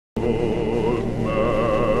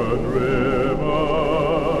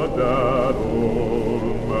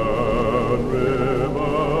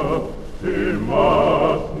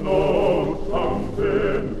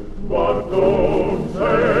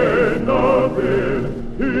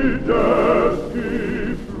He just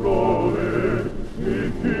keeps rolling,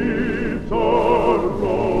 he keeps on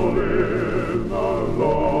rolling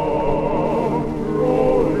along,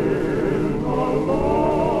 rolling along.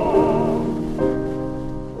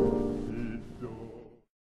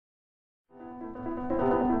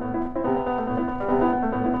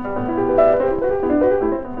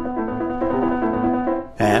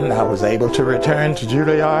 And I was able to return to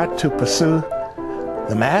Julliard to pursue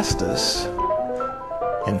the master's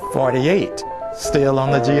in '48, still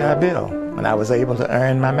on the GI Bill, and I was able to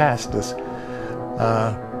earn my master's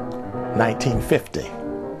 1950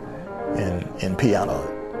 in piano.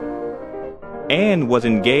 And was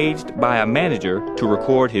engaged by a manager to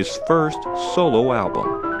record his first solo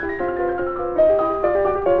album.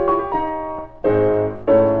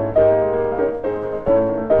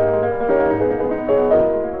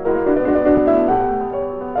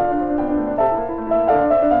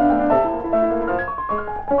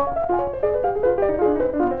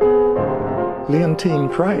 Leontine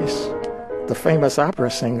Price, the famous opera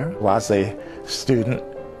singer, was a student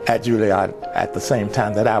at Julliard at the same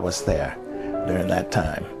time that I was there during that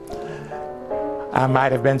time. I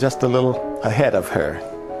might have been just a little ahead of her,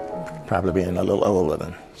 probably being a little older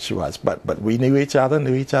than she was, but we knew each other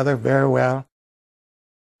very well.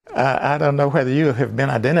 I don't know whether you have been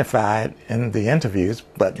identified in the interviews,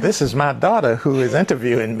 but this is my daughter who is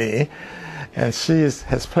interviewing me, and she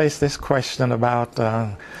has placed this question about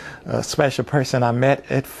a special person I met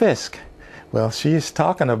at Fisk. Well, she's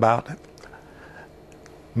talking about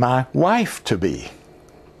my wife-to-be.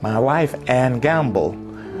 My wife, Ann Gamble,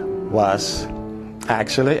 was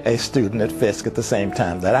actually a student at Fisk at the same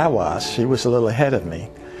time that I was. She was a little ahead of me.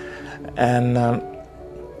 And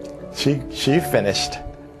she finished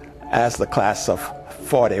as the class of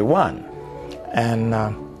 '41. And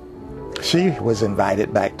she was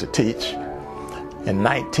invited back to teach. In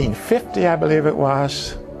 1950, I believe it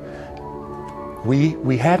was,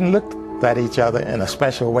 we hadn't looked at each other in a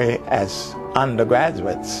special way as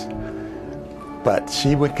undergraduates, but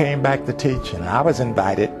she came back to teach, and I was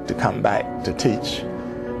invited to come back to teach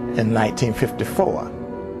in 1954.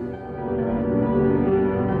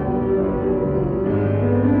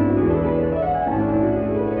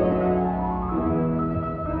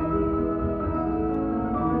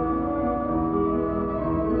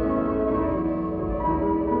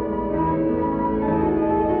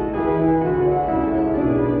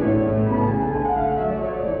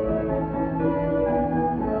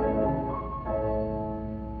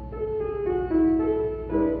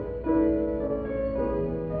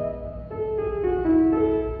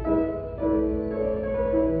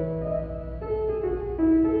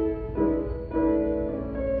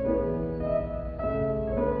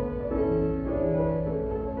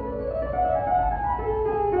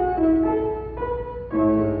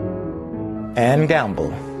 Ann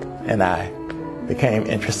Gamble and I became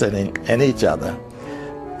interested in each other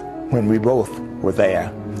when we both were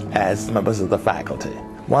there as members of the faculty.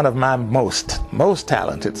 One of my most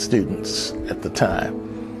talented students at the time,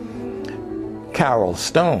 Carol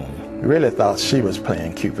Stone, really thought she was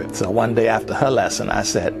playing Cupid. So one day after her lesson, I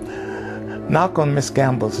said, "Knock on Miss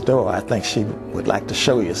Gamble's door. I think she would like to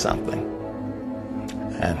show you something."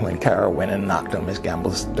 And when Carol went and knocked on Miss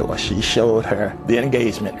Gamble's door, she showed her the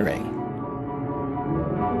engagement ring.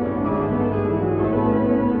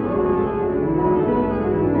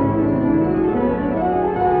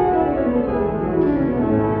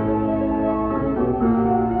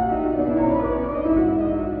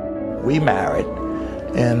 We married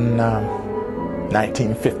in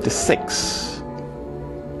 1956.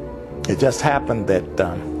 It just happened that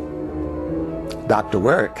Dr.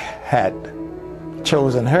 Work had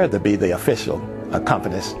chosen her to be the official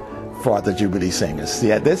accompanist for the Jubilee Singers.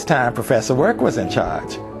 See, at this time, Professor Work was in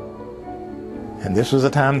charge. And this was a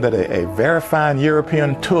time that a very fine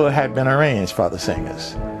European tour had been arranged for the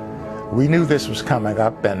singers. We knew this was coming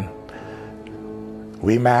up, and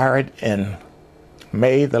we married in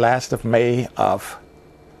May, the last of May of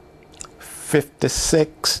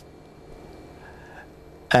 '56,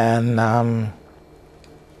 and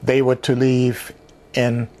they were to leave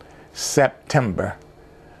in September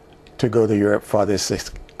to go to Europe for this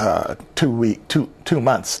 2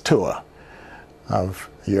 months tour of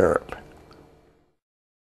Europe.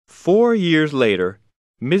 4 years later,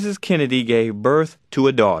 Mrs. Kennedy gave birth to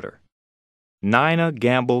a daughter, Nina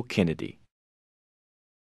Gamble Kennedy.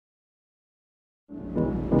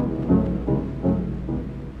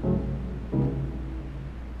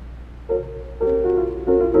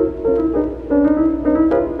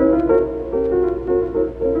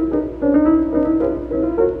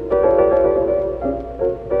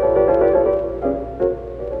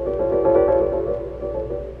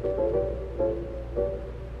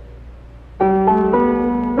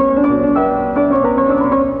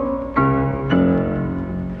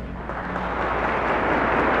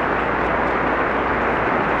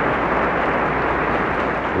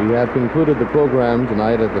 We have concluded the program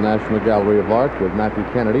tonight at the National Gallery of Art with Mathew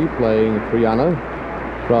Kennedy playing Triana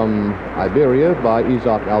from Iberia by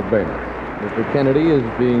Isaac Albena. Mr. Kennedy is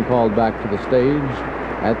being called back to the stage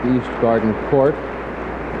at the East Garden Court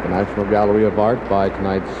at the National Gallery of Art by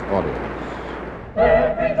tonight's audience.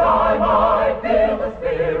 Every time I feel the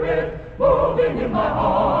spirit moving in my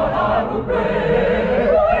heart, I will pray.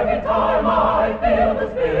 Every time I feel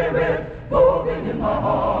the spirit moving in my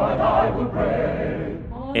heart, I will pray.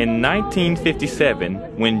 In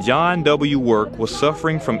 1957, when John W. Work was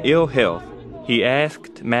suffering from ill health, he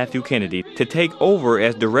asked Mathew Kennedy to take over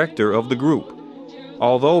as director of the group.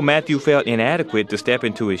 Although Mathew felt inadequate to step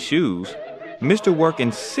into his shoes, Mr. Work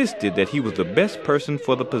insisted that he was the best person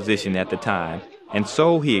for the position at the time, and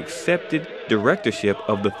so he accepted directorship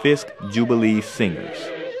of the Fisk Jubilee Singers.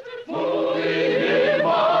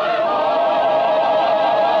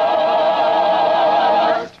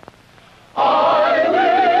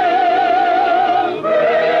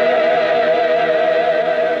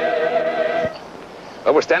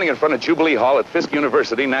 Well, we're standing in front of Jubilee Hall at Fisk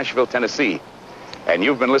University, Nashville, Tennessee. And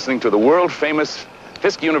you've been listening to the world-famous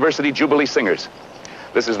Fisk University Jubilee Singers.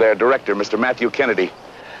 This is their director, Mr. Mathew Kennedy.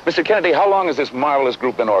 Mr. Kennedy, how long has this marvelous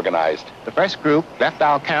group been organized? The first group left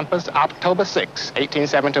our campus October 6,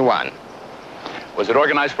 1871. Was it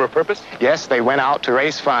organized for a purpose? Yes, they went out to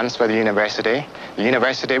raise funds for the university. The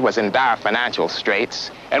university was in dire financial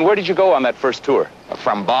straits. And where did you go on that first tour?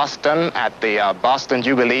 From Boston at the Boston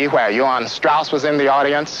Jubilee, where Johann Strauss was in the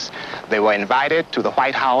audience. They were invited to the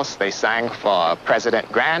White House. They sang for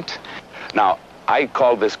President Grant. Now, I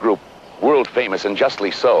called this group world famous, and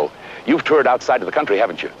justly so. You've toured outside of the country,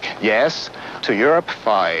 haven't you? Yes, to Europe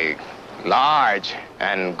for a large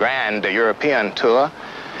and grand European tour.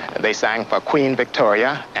 They sang for Queen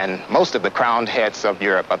Victoria and most of the crowned heads of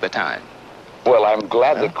Europe of the time. Well, I'm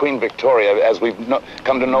glad that Queen Victoria, as we've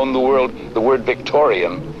come to know in the world, the word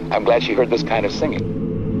Victorian, I'm glad she heard this kind of singing.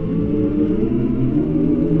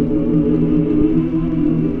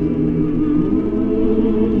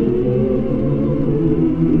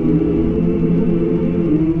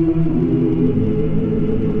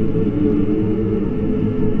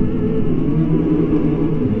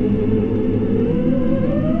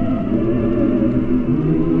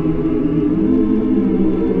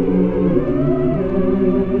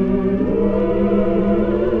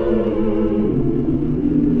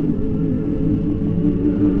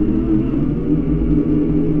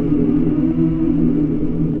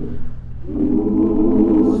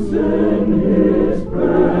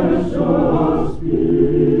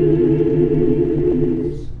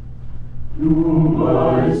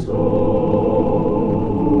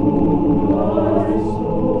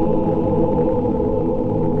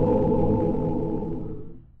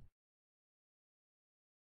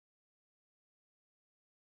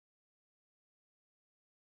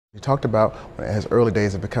 He talked about his early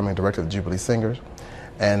days of becoming director of the Jubilee Singers,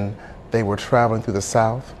 and they were traveling through the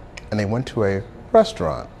South, and they went to a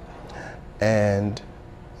restaurant. And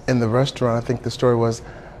in the restaurant, I think the story was,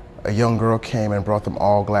 a young girl came and brought them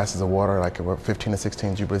all glasses of water, like about 15 or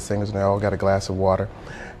 16 Jubilee Singers, and they all got a glass of water.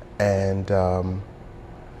 And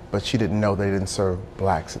but she didn't know they didn't serve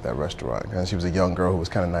blacks at that restaurant, and she was a young girl who was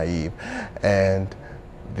kind of naive. And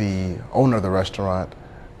the owner of the restaurant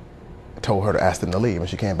told her to ask them to leave, and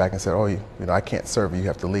she came back and said, "Oh, you know, I can't serve you. You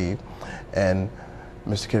have to leave." And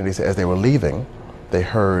Mr. Kennedy said, as they were leaving, they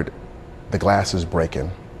heard the glasses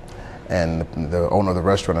breaking, and the owner of the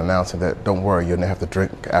restaurant announcing that, "Don't worry, you don't have to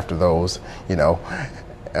drink after those," you know.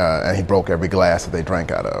 And he broke every glass that they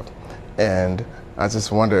drank out of. And I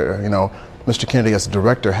just wonder, you know, Mr. Kennedy as a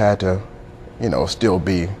director had to, you know, still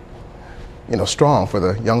be, you know, strong for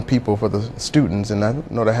the young people, for the students, and I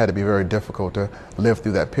know that had to be very difficult to live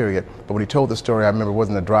through that period. But when he told the story, I remember it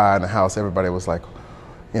wasn't a dry in the house. Everybody was like,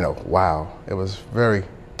 you know, wow. It was very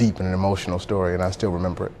deep and an emotional story, and I still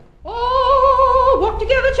remember it. Oh, walk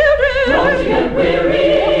together, children. Don't get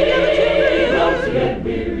weary. Walk together, children. Don't get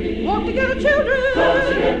weary. Walk together, children.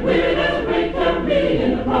 Don't get weary.